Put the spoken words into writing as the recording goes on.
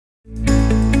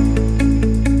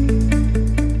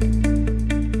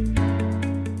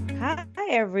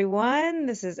everyone.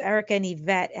 This is Ericka and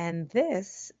Yvette, and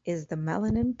this is the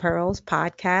Melanin Pearls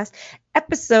podcast,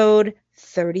 episode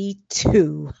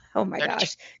 32. Oh my 32.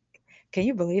 gosh. Can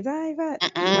you believe that,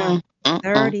 Yvette? Wow. Mm-mm, mm-mm.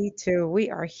 32. We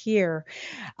are here.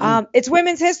 Mm. It's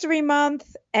Women's History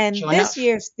Month, and Sure this enough.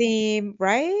 year's theme,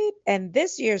 right? And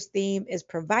this year's theme is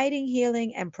providing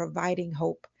healing and providing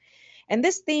hope. And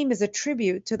this theme is a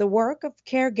tribute to the work of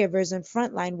caregivers and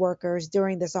frontline workers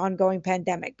during this ongoing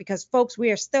pandemic because, folks,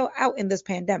 we are still out in this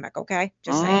pandemic, okay?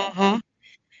 Just saying. Mm-hmm.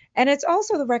 And it's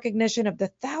also the recognition of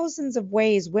the thousands of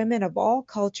ways women of all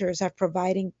cultures have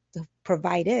provided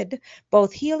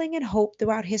both healing and hope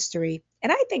throughout history.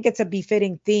 And I think it's a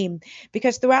befitting theme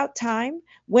because throughout time,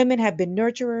 women have been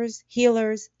nurturers,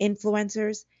 healers,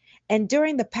 influencers. And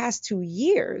during the past 2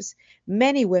 years,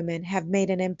 many women have made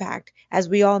an impact as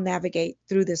we all navigate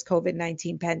through this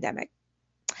COVID-19 pandemic.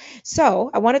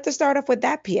 So I wanted to start off with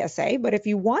that PSA, but if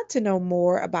you want to know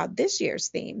more about this year's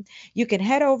theme, you can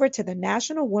head over to the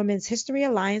National Women's History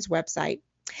Alliance website.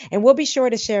 And we'll be sure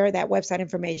to share that website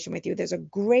information with you. There's a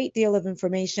great deal of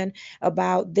information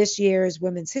about this year's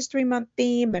Women's History Month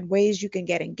theme and ways you can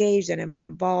get engaged and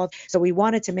involved. So we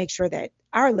wanted to make sure that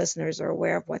our listeners are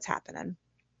aware of what's happening.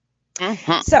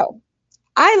 Mm-hmm. So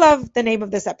I love the name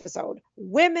of this episode,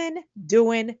 Women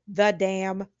Doing the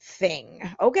Damn Thing.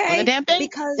 Doing the Okay? damn thing?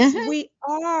 Because Mm-hmm. we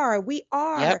Yep.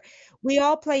 are. We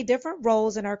all play different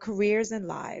roles in our careers and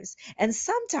lives. And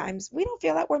sometimes we don't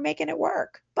feel like we're making it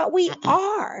work, but we Mm-mm.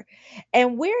 are.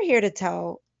 And we're here to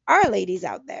tell our ladies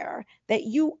out there that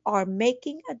you are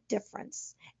making a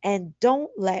difference and don't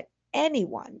let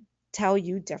anyone tell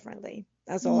you differently.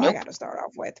 That's all I Nope. got to start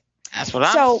off with. That's what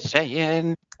I'm So,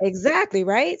 saying. exactly,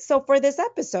 right? So for this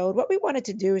episode, what we wanted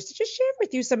to do is to just share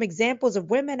with you some examples of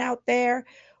women out there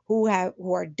who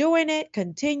are doing it,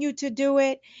 continue to do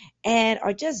it, and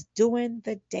are just doing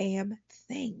the damn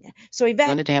thing. So Doing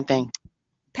Yvette, the damn thing.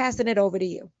 passing it over to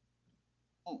you.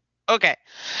 Okay.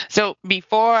 So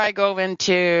before I go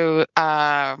into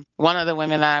one of the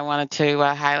women that I wanted to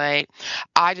highlight,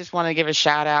 I just want to give a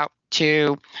shout out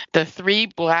to the 3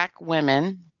 Black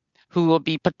women who will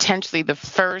be potentially the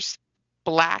first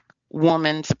Black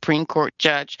woman Supreme Court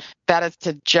judge. That is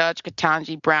to Judge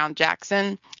Ketanji Brown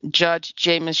Jackson, Judge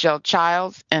J. Michelle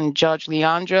Childs, and Judge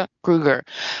Leandra Kruger.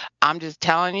 I'm just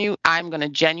telling you, I'm going to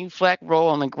genuflect, roll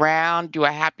on the ground, do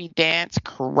a happy dance,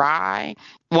 cry.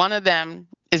 One of them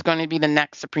is going to be the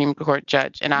next Supreme Court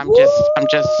judge, and I'm Woo! just, I'm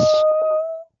just,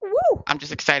 Woo! I'm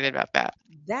just excited about that.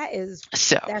 That is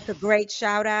So, that's a great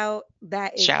shout out.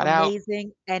 That is shout out,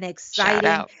 amazing and shout exciting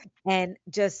out. and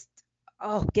just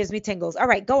gives me tingles. All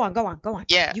right, go on, go on, go on.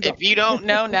 Yeah, You go. if you don't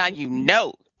know, now you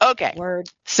know. Okay. Word.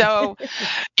 So,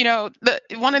 the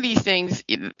one of these things,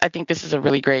 I think this is a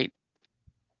really great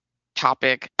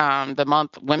topic, the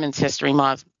month, Women's History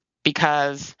Month,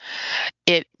 because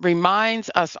it reminds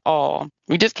us all.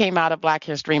 We just came out of Black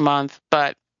History Month,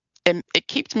 but it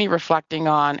keeps me reflecting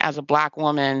on, as a Black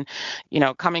woman,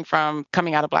 coming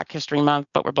out of Black History Month,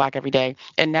 but we're Black every day,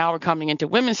 and now we're coming into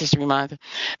Women's History Month.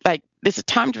 Like, this is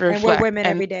time to And we're reflect. women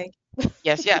And every day.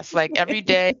 yes, yes, like every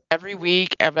day, every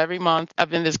week, of every month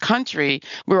of in this country,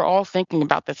 we're all thinking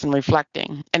about this and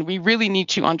reflecting. And we really need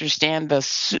to understand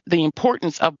the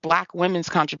importance of Black women's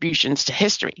contributions to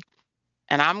history.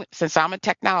 And since I'm a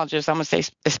technologist, I'm gonna say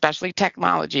especially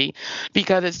technology,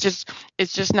 because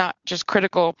it's just not just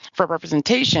critical for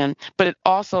representation, but it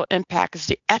also impacts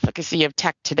the efficacy of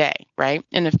tech today, right?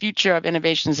 And the future of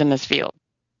innovations in this field.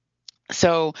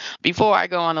 So before I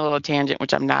go on a little tangent,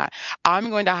 which I'm not, I'm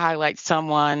going to highlight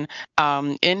someone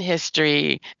in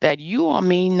history that you all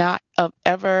may not have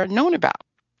ever known about.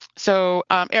 So,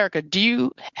 Ericka,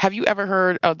 have you ever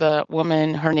heard of the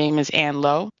woman? Her name is Anne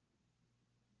Lowe.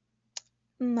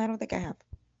 I don't think I have.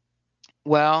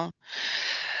 Well,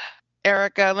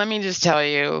 Ericka, let me just tell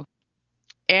you,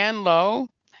 Anne Lowe,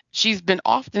 she's been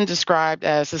often described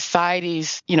as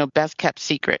society's, best kept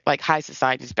secret, like high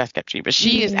society's best kept secret. But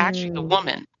she is actually the Mm.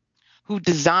 woman who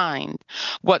designed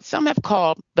what some have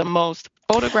called the most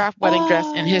photographed wedding dress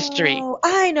in history. Oh,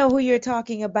 I know who you're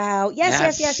talking about. Yes,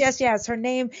 yes, yes, Yes, yes, yes. Her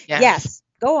name. yes, Yes.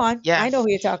 Go on. I know yes. who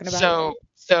you're talking about.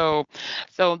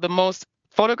 So the most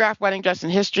photographed wedding dress in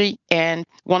history and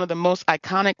one of the most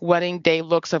iconic wedding day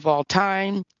looks of all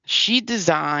time. She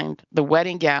designed the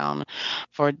wedding gown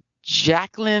for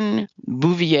Jacqueline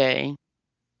Bouvier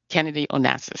Kennedy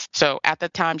Onassis. So at the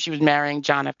time, she was marrying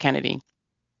John F. Kennedy.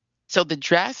 So the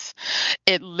dress,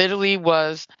 it literally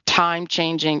was time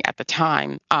changing at the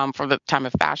time, for the time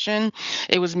of fashion.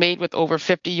 It was made with over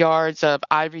 50 yards of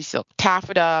ivory silk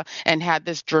taffeta and had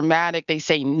this dramatic, they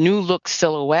say, new look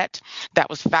silhouette that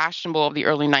was fashionable of the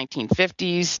early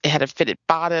 1950s. It had a fitted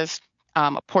bodice,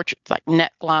 a portrait like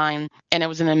neckline, and it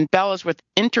was embellished with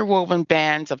interwoven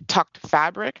bands of tucked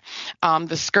fabric.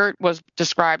 The skirt was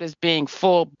described as being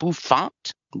full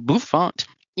bouffant,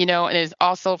 and it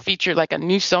also featured like a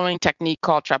new sewing technique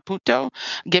called trapunto,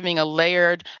 giving a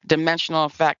layered dimensional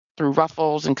effect through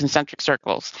ruffles and concentric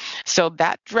circles. So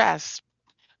that dress,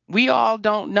 we all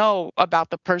don't know about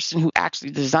the person who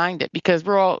actually designed it because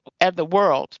we're all at the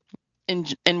world in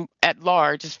at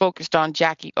large is focused on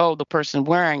Jackie O, the person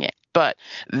wearing it. But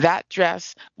that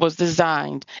dress was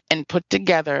designed and put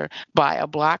together by a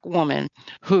Black woman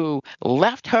who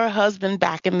left her husband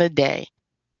back in the day,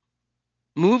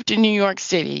 moved to New York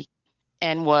City,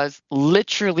 and was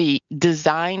literally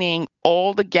designing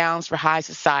all the gowns for high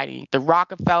society, the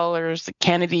Rockefellers, the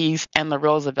Kennedys, and the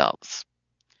Roosevelts.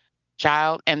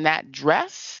 Child, and that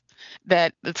dress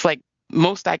that it's like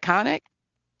most iconic,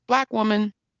 Black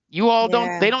woman. You all don't,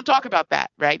 Yeah, they don't talk about that,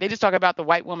 right? They just talk about the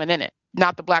white woman in it,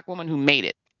 not the Black woman who made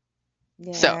it.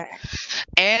 So, yeah,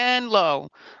 Anne Lowe,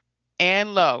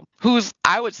 Anne Lowe, who's,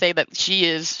 I would say that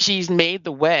she's made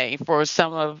the way for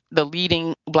some of the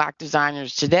leading Black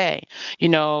designers today.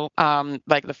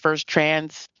 Like the first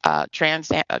trans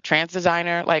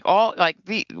designer, like all like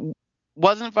the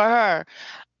wasn't for her,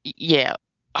 yeah,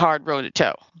 hard road to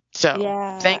toe. So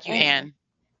yeah. thank you, Anne.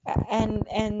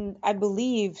 And I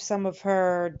believe some of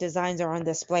her designs are on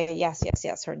display. Yes, yes,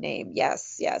 yes. Her name.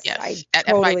 Yes, yes. I Yes, at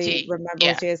totally FIT. remember who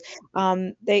Yeah, she is.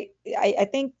 I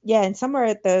think, yeah, and somewhere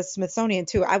at the Smithsonian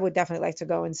too. I would definitely like to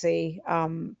go and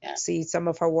yeah, see some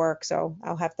of her work. So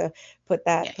I'll have to put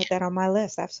that yeah. put that on my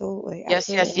list. Absolutely, Yes,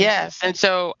 yes, absolutely. yes. And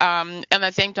so, at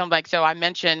the same time, like, so I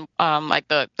mentioned, like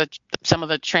the some of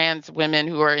the trans women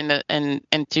who are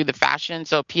into the fashion.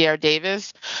 So Pierre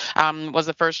Davis, was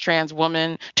the first trans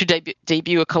woman to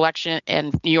debut a collection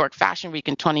in New York Fashion Week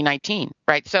in 2019.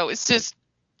 Right. So it's just,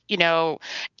 you know,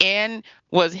 Anne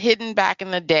was hidden back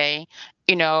in the day,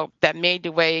 that made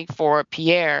the way for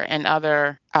Pierre and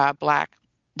other Black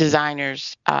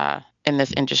designers in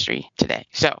this industry today.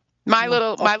 So my Yeah,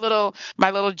 little, my little,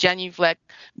 my little genuflect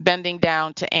bending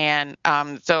down to Anne.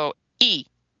 So E,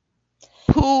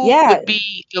 who yeah. would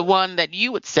be the one that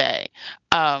you would say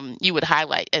you would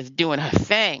highlight as doing her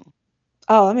thing?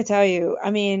 Oh, let me tell you.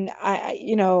 I mean,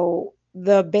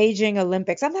 the Beijing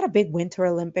Olympics. I'm not a big Winter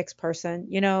Olympics person.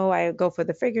 I go for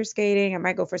the figure skating. I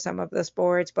might go for some of the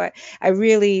sports, but I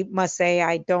really must say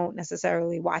I don't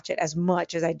necessarily watch it as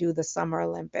much as I do the Summer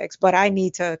Olympics. But I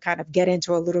need to kind of get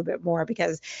into a little bit more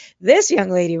because this young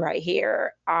lady right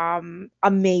here,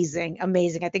 amazing,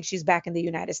 amazing. I think she's back in the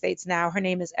United States now. Her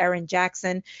name is Erin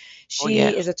Jackson. Oh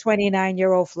yeah, She is a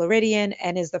 29-year-old Floridian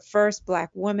and is the first Black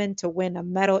woman to win a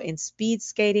medal in speed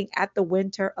skating at the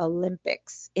Winter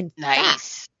Olympics. In fact,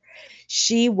 nice.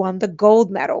 she won the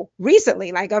gold medal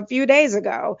recently, like a few days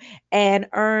ago, and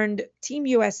earned Team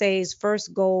USA's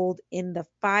first gold in the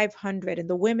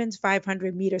women's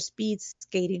 500-meter speed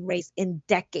skating race in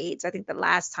decades. I think the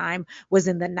last time was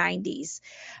in the 90s.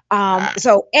 Wow.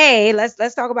 So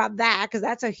let's talk about that because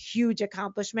that's a huge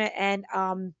accomplishment. And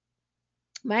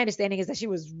my understanding is that she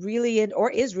was really in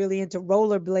or is really into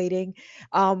rollerblading,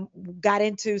 um, got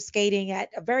into skating at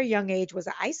a very young age, was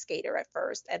an ice skater at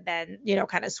first, and then,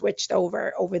 kind of switched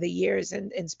over the years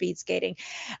in speed skating.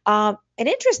 An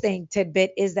interesting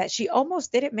tidbit is that she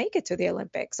almost didn't make it to the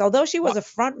Olympics. Although she was What? a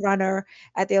front runner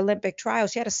at the Olympic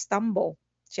trials, she had a stumble.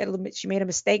 She made a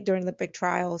mistake during Olympic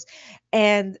trials.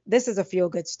 And this is a feel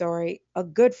good story. A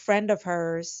good friend of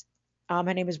hers, her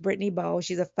name is Brittany Bowe.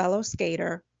 She's a fellow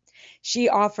skater. She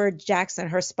offered Jackson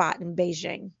her spot in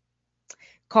Beijing,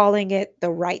 calling it the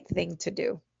right thing to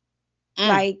do. Mm,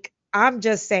 Like, I'm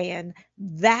just saying,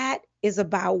 that is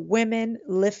about women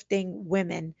lifting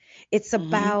women. It's hmm.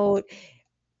 about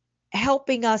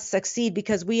helping us succeed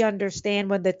because we understand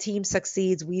when the team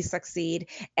succeeds, we succeed.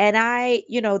 And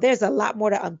there's a lot more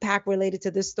to unpack related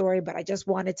to this story, but I just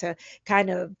wanted to kind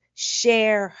of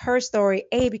share her story,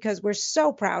 because we're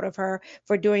so proud of her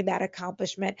for doing that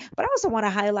accomplishment. But I also want to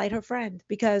highlight her friend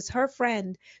because her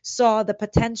friend saw the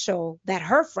potential that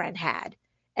her friend had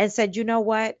and said, you know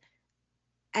what?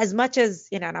 As much as,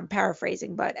 and I'm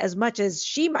paraphrasing, but as much as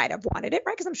she might have wanted it,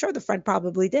 right? Because I'm sure the friend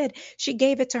probably did, she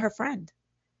gave it to her friend,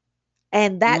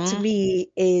 and that to Mm.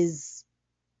 me is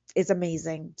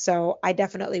amazing. So I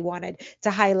definitely wanted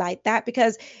to highlight that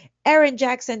because Erin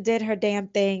Jackson did her damn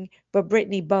thing, but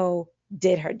Brittany Bowe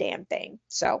did her damn thing.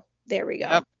 So there we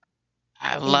Yep. go.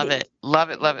 I love Indeed. it. Love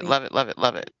it. Love it. Indeed. Love it. Love it.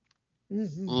 Love it.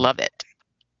 Hmm. Love it.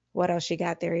 What else you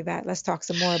got there, Yvette? Let's talk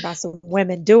some more about some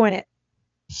women doing it.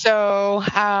 So,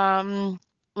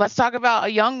 let's talk about a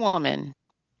young woman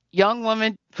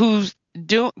who's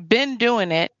been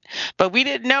doing it, but we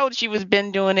didn't know she was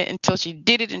been doing it until she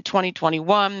did it in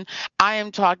 2021. I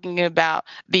am talking about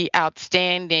the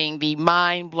outstanding, the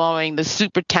mind blowing, the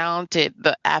super talented,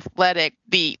 the athletic,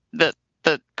 the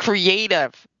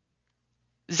creative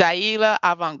Zaila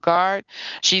Avant-Garde.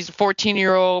 She's a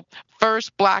 14-year-old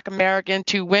first Black American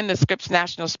to win the Scripps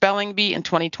National Spelling Bee in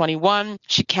 2021.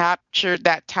 She captured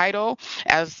that title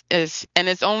and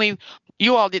it's only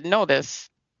you all didn't know this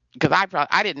because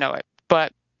I didn't know it,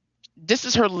 but this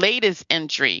is her latest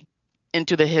entry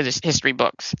into the history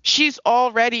books. She's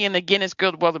already in the Guinness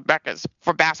World Records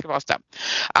for basketball stuff.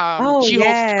 Oh, She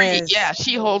holds three. yes. Yeah,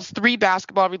 she holds three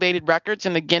basketball-related records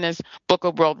in the Guinness Book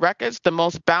of World Records. The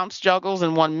most bounce juggles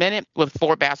in 1 minute with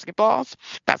four basketballs.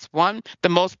 That's one. The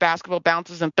most basketball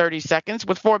bounces in 30 seconds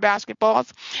with four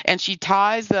basketballs, and she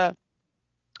ties the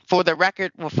for the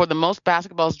record for the most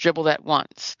basketballs dribbled at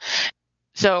once.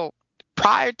 So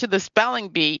prior to the spelling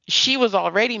bee, she was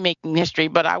already making history,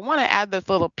 but I want to add this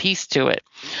little piece to it.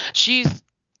 She's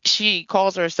she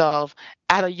calls herself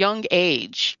at a young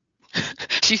age.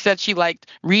 She said she liked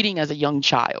reading as a young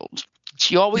child.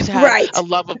 She always had Right. a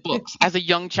love of books as a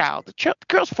young child. The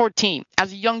girl's 14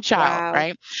 as a young child, Wow.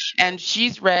 right? And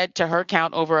she's read, to her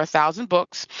count, over 1,000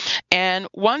 books. And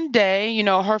one day,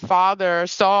 her father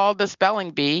saw the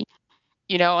spelling bee,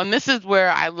 and this is what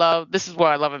I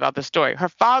love about the story. Her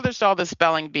father saw the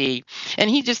spelling bee and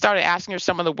he just started asking her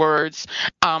some of the words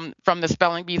from the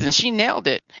spelling bees, and she nailed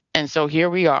it. And so here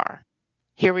we are.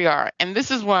 Here we are. And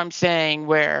this is what I'm saying,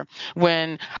 where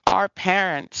when our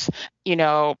parents,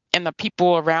 and the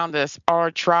people around us,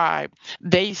 our tribe,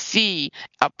 they see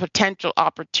a potential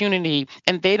opportunity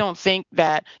and they don't think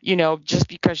that, just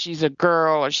because she's a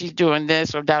girl or she's doing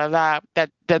this or da da da,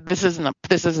 that this isn't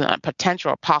a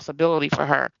potential or possibility for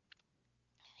her.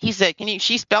 He said,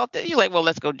 she spelled it. You're like, well,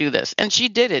 let's go do this. And she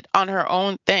did it on her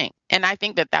own thing. And I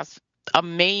think that that's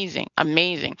amazing,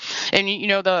 amazing. And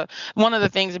the one of the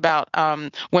things about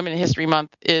Women in History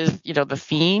Month is, the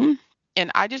theme.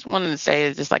 And I just wanted to say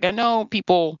is just like, I know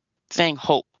people saying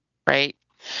hope, right?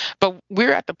 But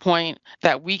we're at the point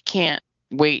that we can't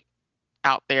wait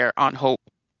out there on hope,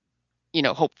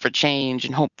 hope for change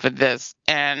and hope for this.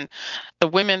 And the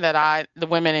women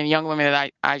and young women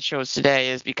that I chose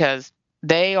today is because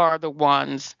they are the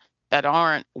ones that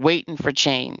aren't waiting for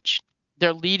change.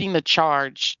 They're leading the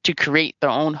charge to create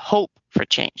their own hope for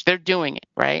change. They're doing it,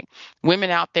 right?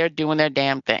 Women out there doing their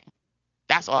damn thing.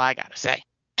 That's all I got to say.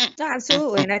 Mm, No, mm,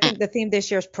 absolutely. mm, And I mm. think the theme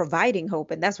this year is providing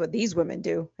hope. And that's what these women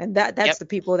do. And that's Yep. the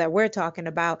people that we're talking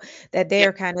about, that Yep.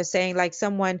 they're kind of saying, like,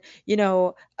 someone,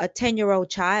 a 10-year-old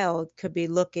child could be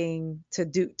looking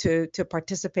to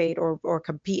participate or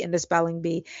compete in the spelling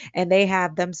bee, and they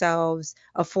have themselves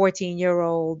a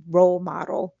 14-year-old role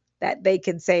model that they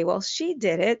can say, well, she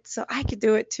did it, so I could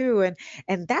do it too.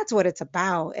 And that's what it's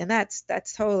about. And that's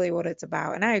totally what it's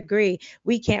about. And I agree,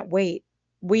 we can't wait.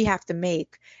 We have to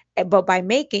make. But by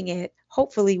making it,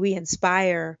 hopefully we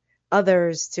inspire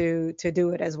others to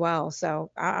do it as well.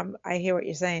 So I hear what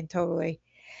you're saying totally.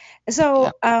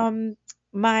 So Yep.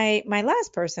 my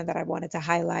last person that I wanted to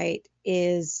highlight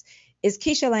is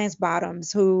Keisha Lance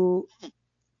Bottoms, who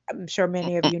I'm sure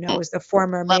many of you know is the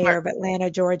former Love mayor her. of Atlanta,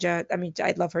 Georgia. I mean,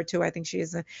 I love her too. I think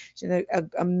she's an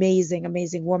amazing,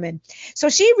 amazing woman. So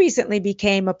she recently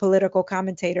became a political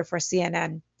commentator for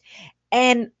CNN.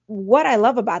 And what I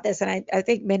love about this, and I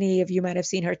think many of you might have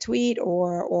seen her tweet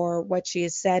or what she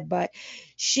has said, but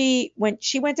she went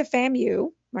to FAMU,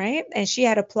 right? And she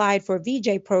had applied for a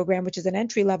VJ program, which is an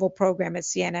entry level program at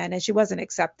CNN, and she wasn't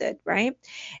accepted, right?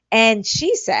 And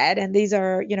she said, and these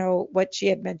are, what she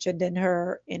had mentioned in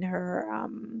her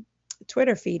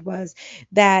Twitter feed was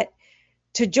that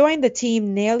to join the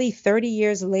team nearly 30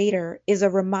 years later is a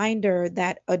reminder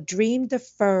that a dream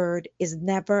deferred is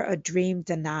never a dream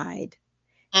denied.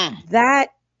 Mm, That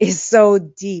is so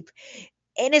deep.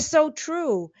 And it's so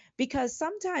true because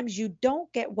sometimes you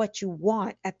don't get what you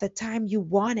want at the time you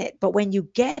want it, but when you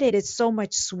get it, it's so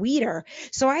much sweeter.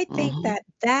 So I think mhm, that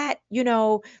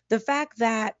the fact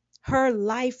that her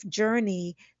life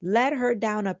journey led her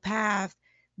down a path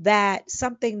that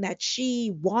something that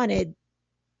she wanted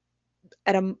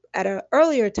at a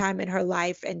earlier time in her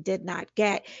life and did not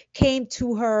get came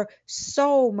to her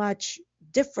so much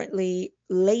differently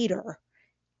later.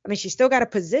 I mean, she still got a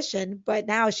position, but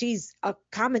now she's a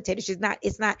commentator.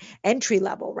 It's not entry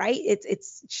level, right?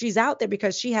 She's out there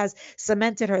because she has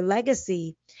cemented her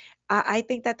legacy. I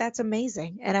think that that's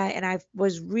amazing. And I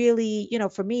was really,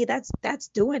 for me, that's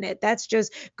doing it. That's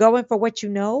just going for what you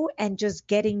know and just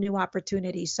getting new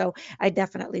opportunities. So I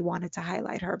definitely wanted to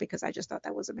highlight her because I just thought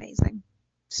that was amazing.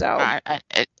 So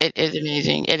It is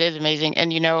amazing. It is amazing.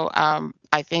 And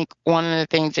I think one of the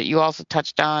things that you also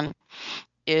touched on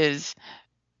is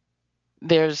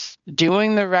there's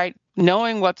doing the right,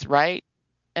 knowing what's right,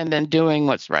 and then doing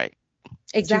what's right.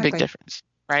 Two big exactly, difference,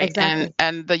 right? And exactly.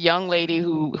 and the young lady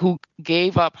who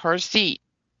gave up her seat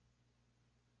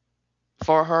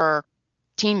for her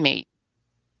teammate,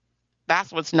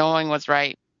 that's what's knowing what's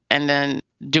right and then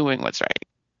doing what's right.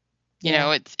 Yeah.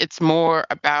 It's more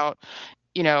about,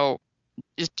 you know,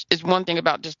 it's one thing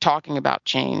about just talking about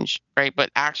change, right? But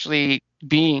actually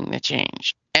being the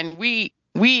change. And we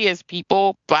as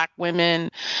people, black women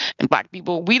and black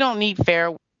people, we don't need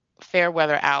fair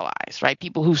weather allies, right?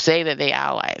 People who say that they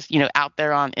allies, out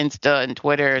there on Insta and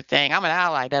Twitter saying, I'm an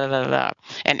ally, da da da da.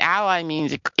 An ally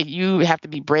means you have to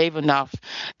be brave enough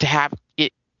to have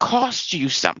it cost you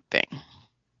something.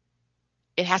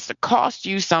 It has to cost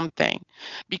you something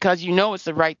because you know it's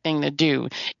the right thing to do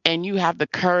and you have the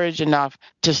courage enough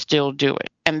to still do it.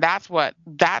 And that's what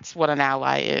an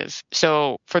ally is.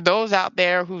 So for those out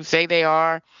there who say they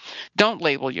are, don't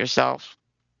label yourself.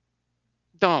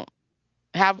 Don't.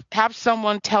 Have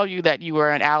someone tell you that you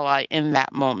are an ally in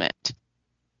that moment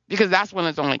because that's when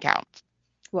it only counts.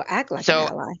 Well, act like an So,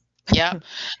 ally. yep,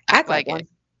 act Act like like it. one.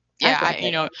 Yeah, Act like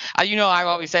it. I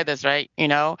always say this, right?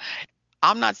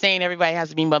 I'm not saying everybody has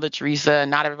to be Mother Teresa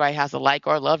and not everybody has to like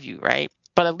or love you, right?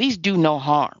 But at least do no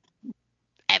harm.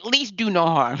 At least do no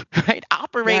harm, right?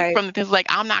 Operate Right. from the things like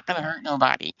I'm not going to hurt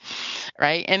nobody,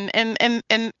 right? And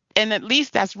at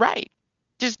least that's right.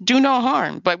 Just do no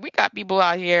harm. But we got people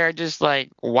out here just like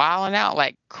wilding out,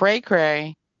 like cray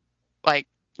cray, like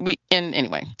we. And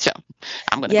anyway, so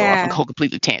I'm going to go off and Yeah. go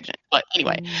completely tangent. But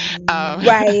anyway, um,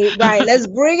 Right, right. Let's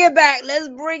bring it back. Let's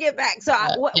bring it back. So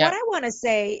what yeah, I want to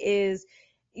say is,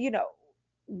 you know,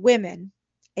 women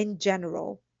in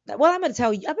general. Well, I'm going to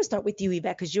tell you. I'm going to start with you,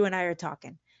 Yvette, because you and I are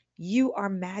talking. You are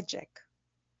magic.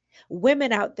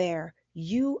 Women out there,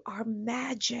 you are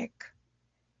magic.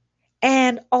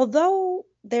 And although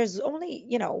there's only,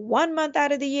 1 month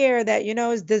out of the year that,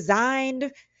 is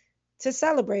designed to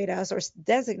celebrate us or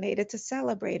designated to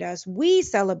celebrate us, we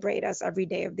celebrate us every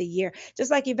day of the year.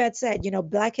 Just like Yvette said,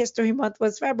 Black History Month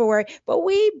was February, but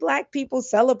we Black people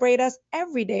celebrate us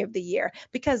every day of the year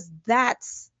because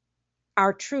that's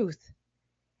our truth.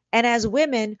 And as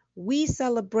women, we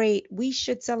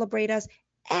should celebrate us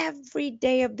every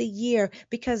day of the year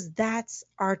because that's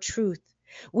our truth.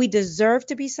 We deserve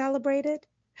to be celebrated.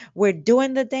 We're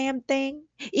doing the damn thing.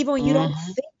 Even when you don't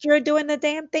hmm think you're doing the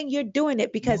damn thing, you're doing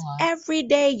it because every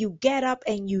day you get up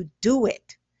and you do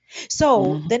it.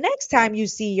 So hmm the next time you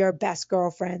see your best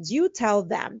girlfriends, you tell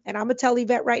them, and I'm gonna tell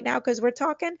Yvette right now because we're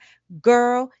talking,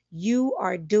 girl, you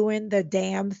are doing the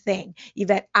damn thing.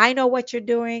 Yvette, I know what you're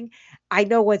doing. I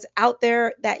know what's out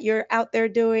there that you're out there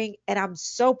doing, and I'm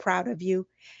so proud of you.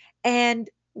 And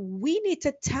we need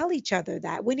to tell each other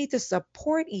that. We need to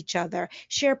support each other,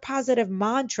 share positive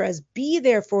mantras, be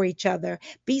there for each other,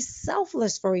 be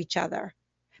selfless for each other.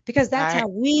 Because that's right. how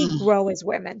we Mm, grow as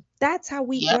women. That's how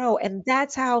we yep, grow. And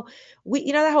that's how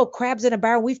that whole crabs in a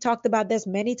barrel, we've talked about this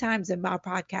many times in our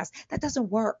podcast. That doesn't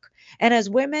work. And as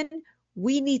women,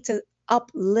 we need to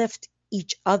uplift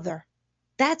each other.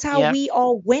 That's how yep, we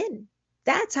all win.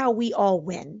 That's how we all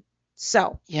win.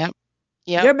 So, yep,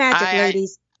 yep. you're magic,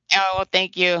 ladies. Oh,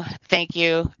 thank you, thank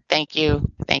you, thank you,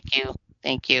 thank you,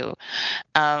 thank you.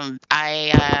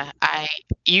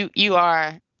 You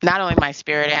are not only my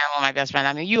spirit animal, my best friend.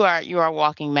 I mean, you are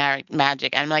walking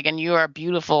magic, and like, and you are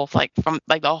beautiful, like from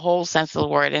like the whole sense of the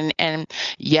word. And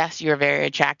yes, you're very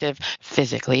attractive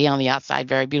physically on the outside,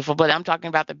 very beautiful. But I'm talking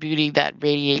about the beauty that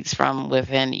radiates from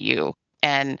within you,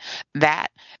 and that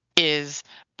is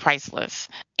priceless.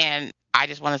 And I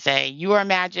just want to say you are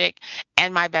magic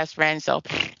and my best friend. So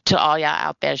to all y'all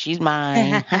out there, she's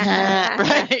mine,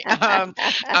 right?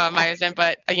 My husband.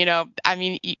 But I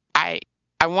mean, I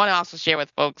want to also share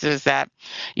with folks is that,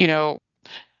 you know,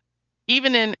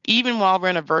 even while we're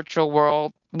in a virtual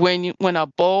world, when a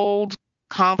bold,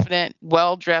 confident,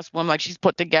 well-dressed woman like she's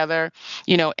put together,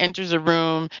 enters a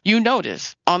room, you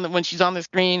notice when she's on the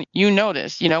screen, you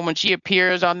notice, when she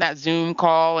appears on that Zoom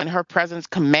call and her presence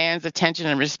commands attention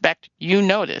and respect, you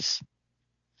notice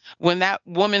when that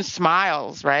woman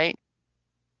smiles, right,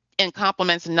 and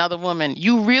compliments another woman,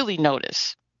 you really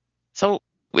notice. So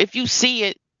if you see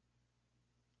it,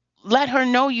 let her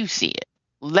know you see it.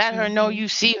 Let her know Mhm. you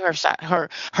see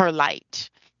her light,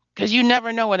 because you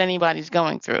never know what anybody's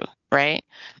going through, right?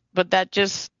 But that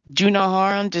just do no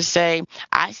harm. Just say,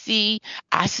 I see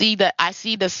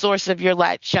the source of your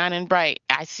light shining bright.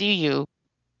 I see you,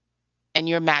 and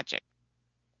you're magic.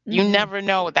 You Hmm. never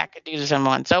know what that could do to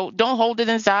someone. So don't hold it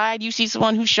inside. You see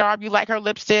someone who's sharp, you like her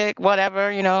lipstick,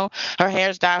 whatever, her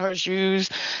hairstyle, her shoes.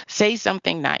 Say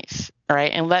something nice,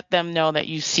 right? And let them know that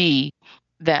you see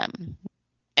them.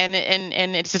 And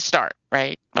it's a start,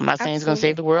 right? I'm not saying it's going to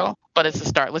save Absolutely. the world, but it's a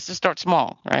start. Let's just start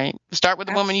small, right? Start with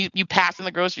the woman Abs- you pass in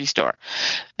the grocery store,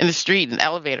 in the street, in the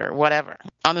elevator, whatever,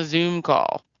 on a Zoom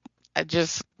call.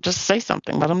 Just say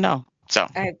something, let them know. So,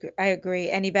 I agree.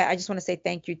 And Yvette, I just want to say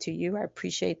thank you to you. I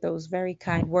appreciate those very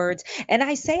kind words. And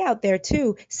I say out there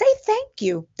too, say thank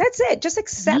you. That's it. Just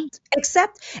mhm,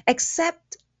 accept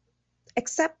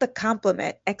accept the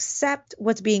compliment, accept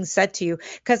what's being said to you,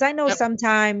 because I know yep,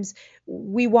 sometimes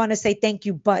we want to say thank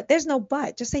you, but there's no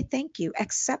but. Just say thank you,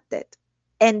 accept it,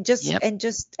 and yep,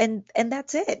 and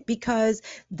that's it, because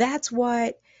that's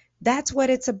what that's what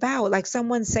it's about. Like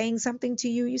someone saying something to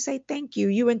you, you say thank you,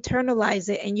 you internalize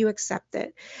it and you accept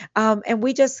it. And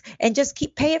we just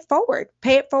keep pay it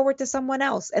forward to someone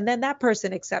else, and then that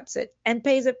person accepts it and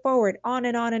pays it forward, on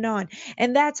and on and on.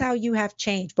 And that's how you have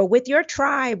change. But with your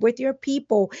tribe, with your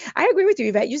people, I agree with you,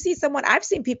 Yvette. You see someone, I've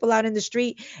seen people out in the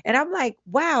street, and I'm like,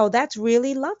 wow, that's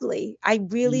really lovely. I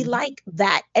really mhm, like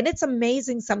that. And it's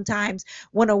amazing sometimes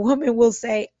when a woman will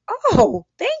say, oh,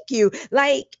 thank you.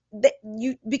 Like,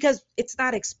 you, because it's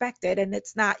not expected, and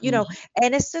it's not, mhm,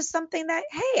 and it's just something that,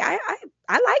 hey, I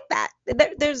like that.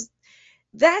 There's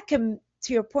that can,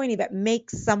 to your point, Yvette, make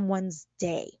someone's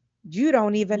day. You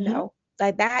don't even mhm, know.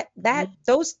 Like mhm,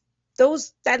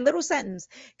 that little sentence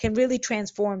can really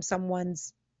transform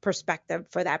someone's perspective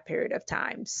for that period of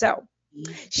time. So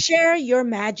mhm. share your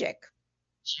magic.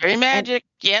 Share your And magic.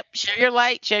 Yep. Share your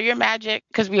light. Share your magic,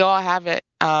 because we all have it.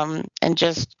 And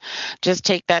just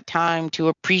take that time to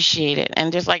appreciate it.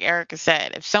 And just like Erica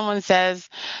said, if someone says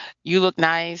you look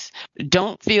nice,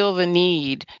 don't feel the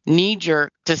knee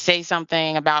jerk to say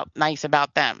something about nice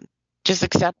about them. Just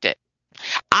accept it.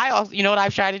 I also, you know what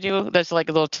I've tried to do? That's like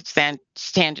a little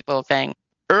tangent little thing.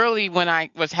 Early, when I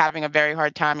was having a very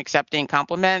hard time accepting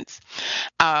compliments,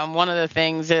 one of the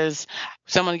things is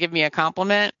someone give me a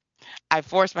compliment. I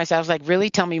forced myself, I was like, really?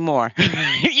 Tell me more.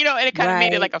 And it kind of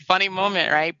made it right. like a funny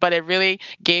moment, right? But it really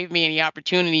gave me the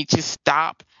opportunity to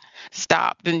stop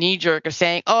the knee jerk of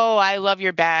saying, oh, I love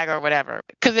your bag or whatever,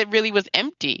 because it really was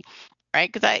empty. Right.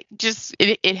 Because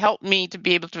it helped me to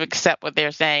be able to accept what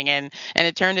they're saying. And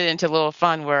it turned it into a little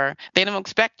fun where they don't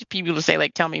expect people to say,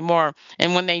 like, tell me more.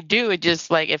 And when they do, it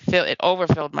just like it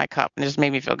overfilled my cup and just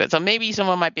made me feel good. So maybe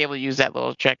someone might be able to use that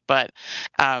little trick. But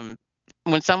um,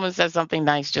 when someone says something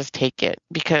nice, just take it,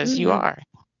 because you Hmm. are.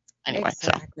 Anyway,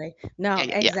 so Exactly. No, yeah,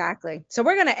 yeah, yeah. exactly. So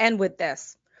we're going to end with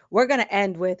this. We're going to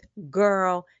end with,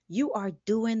 girl, you are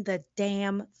doing the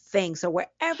damn thing. So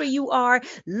wherever you are,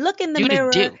 look in the Do to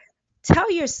mirror, do.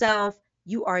 tell yourself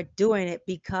you are doing it,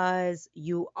 because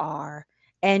you are,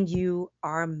 and you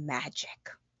are magic.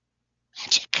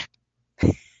 Magic.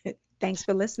 Thanks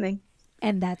for listening.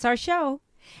 And that's our show.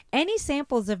 Any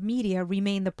samples of media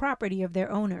remain the property of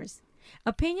their owners.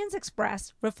 Opinions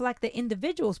expressed reflect the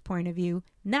individual's point of view,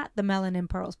 not the Melanin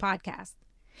Pearls podcast.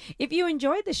 If you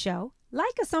enjoyed the show,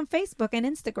 like us on Facebook and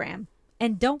Instagram.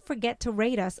 And don't forget to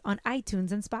rate us on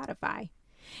iTunes and Spotify.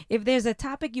 If there's a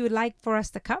topic you would like for us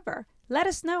to cover, let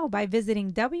us know by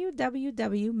visiting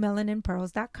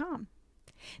www.melaninpearls.com.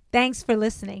 Thanks for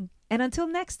listening, and until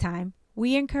next time,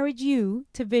 we encourage you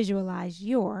to visualize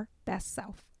your best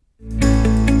self.